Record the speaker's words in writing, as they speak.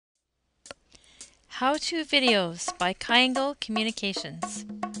How-To Videos by Kiangle Communications.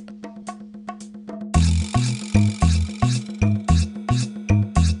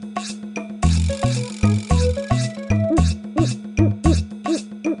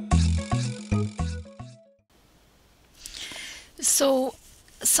 So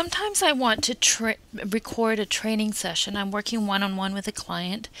sometimes I want to record a training session. I'm working one-on-one with a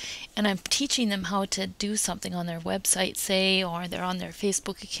client and I'm teaching them how to do something on their website, say, or they're on their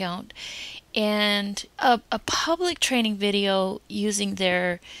Facebook account. And a public training video using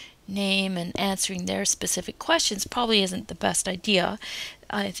their name and answering their specific questions probably isn't the best idea.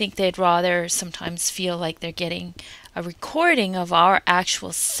 I think they'd rather sometimes feel like they're getting a recording of our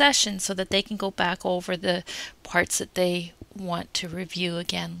actual session so that they can go back over the parts that they want to review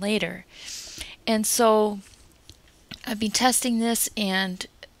again later. And so I've been testing this, and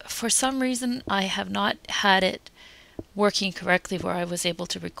for some reason I have not had it working correctly where I was able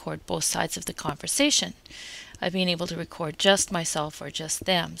to record both sides of the conversation. I've been able to record just myself or just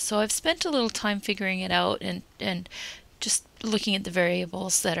them. So I've spent a little time figuring it out and just looking at the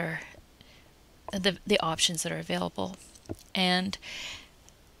variables that are the options that are available. And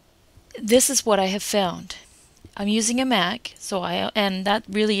this is what I have found. I'm using a Mac, and that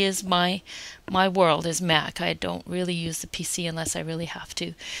really is my world is Mac. I don't really use the PC unless I really have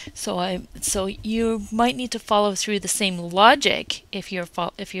to. So you might need to follow through the same logic if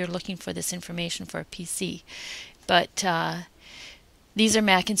you're looking for this information for a PC. But these are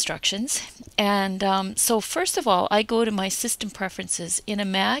Mac instructions. And so first of all, I go to my system preferences in a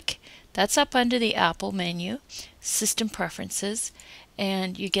Mac. That's up under the Apple menu, System Preferences,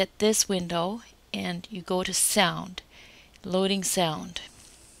 and you get this window, and you go to Sound, Loading Sound.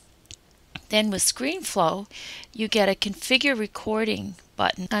 Then with Screenflow, you get a Configure Recording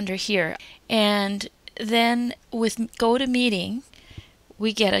button under here. And then with GoToMeeting,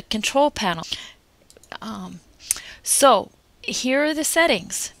 we get a control panel. So here are the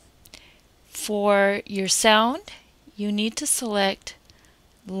settings. For your sound, you need to select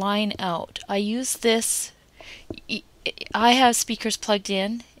Line Out. I use this. I have speakers plugged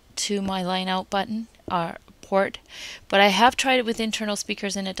in to my line out button or port, but I have tried it with internal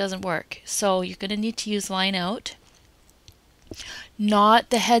speakers and it doesn't work. So you're going to need to use line out, not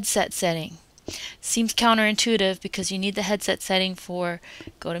the headset setting. Seems counterintuitive because you need the headset setting for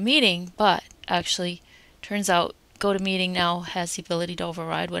GoToMeeting, but actually turns out GoToMeeting now has the ability to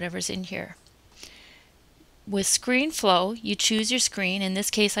override whatever's in here. With Screenflow, you choose your screen. In this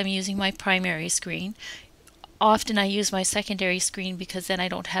case, I'm using my primary screen. Often I use my secondary screen because then I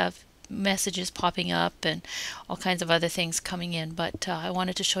don't have messages popping up and all kinds of other things coming in, but I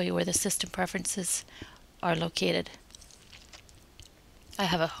wanted to show you where the system preferences are located. I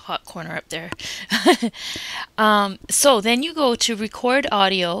have a hot corner up there. So then you go to Record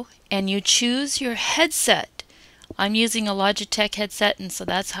Audio and you choose your headset. I'm using a Logitech headset, and so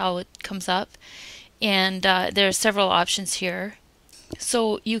that's how it comes up. And there are several options here.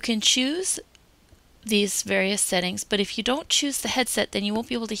 So you can choose these various settings, but if you don't choose the headset, then you won't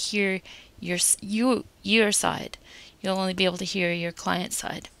be able to hear your side. You'll only be able to hear your client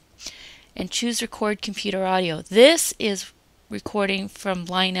side. And choose Record Computer Audio. This is recording from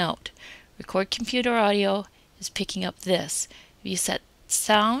line out. Record Computer Audio is picking up this. If you set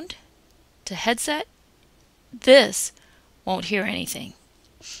sound to headset, this won't hear anything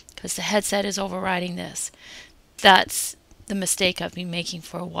because the headset is overriding this. That's the mistake I've been making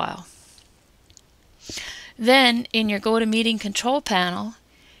for a while. Then in your GoToMeeting control panel,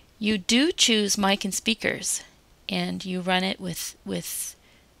 you do choose mic and speakers, and you run it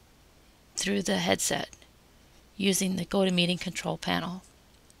through the headset using the GoToMeeting control panel.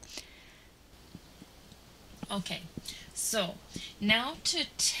 Okay, so now to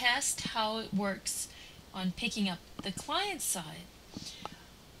test how it works on picking up the client side,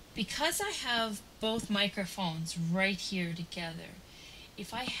 because I have both microphones right here together,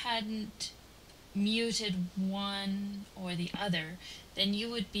 if I hadn't muted one or the other, then you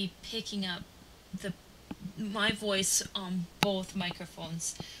would be picking up my voice on both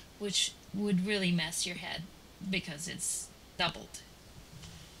microphones, which would really mess your head because it's doubled.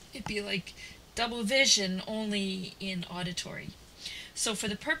 It'd be like double vision, only in auditory. So for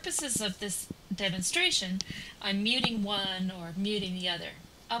the purposes of this demonstration, I'm muting one or muting the other.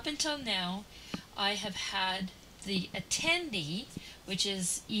 Up until now, I have had the attendee, which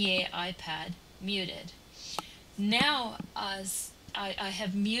is EA iPad, muted. Now, as I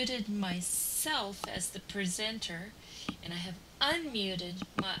have muted myself as the presenter, and I have unmuted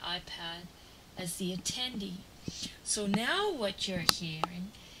my iPad as the attendee. So now what you're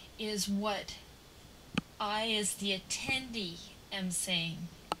hearing is what I, as the attendee, am saying.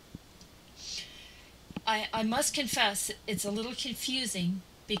 I must confess it's a little confusing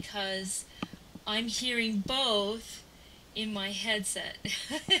because I'm hearing both in my headset.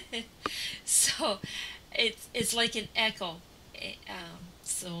 So it's like an echo.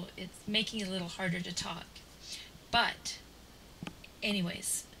 So it's making it a little harder to talk. But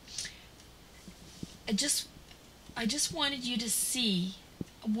anyways, I just I just wanted you to see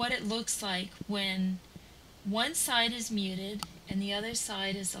what it looks like when one side is muted and the other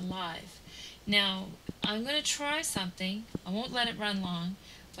side is alive. Now, I'm going to try something. I won't let it run long,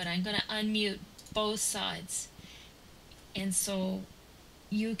 but I'm going to unmute both sides. And so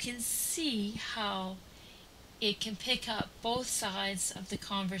you can see how it can pick up both sides of the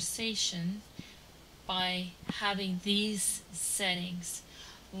conversation by having these settings.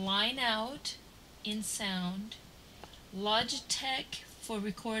 Line out in sound, Logitech for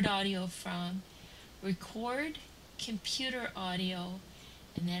record audio from, record computer audio,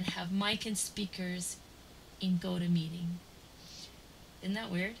 and then have mic and speakers in GoToMeeting. Isn't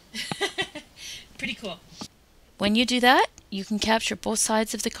that weird? Pretty cool. When you do that, you can capture both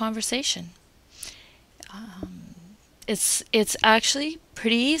sides of the conversation. It's actually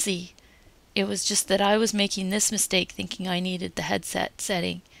pretty easy. It was just that I was making this mistake thinking I needed the headset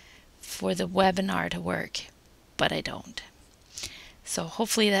setting for the webinar to work, but I don't. So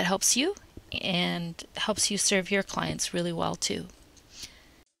hopefully that helps you and helps you serve your clients really well too.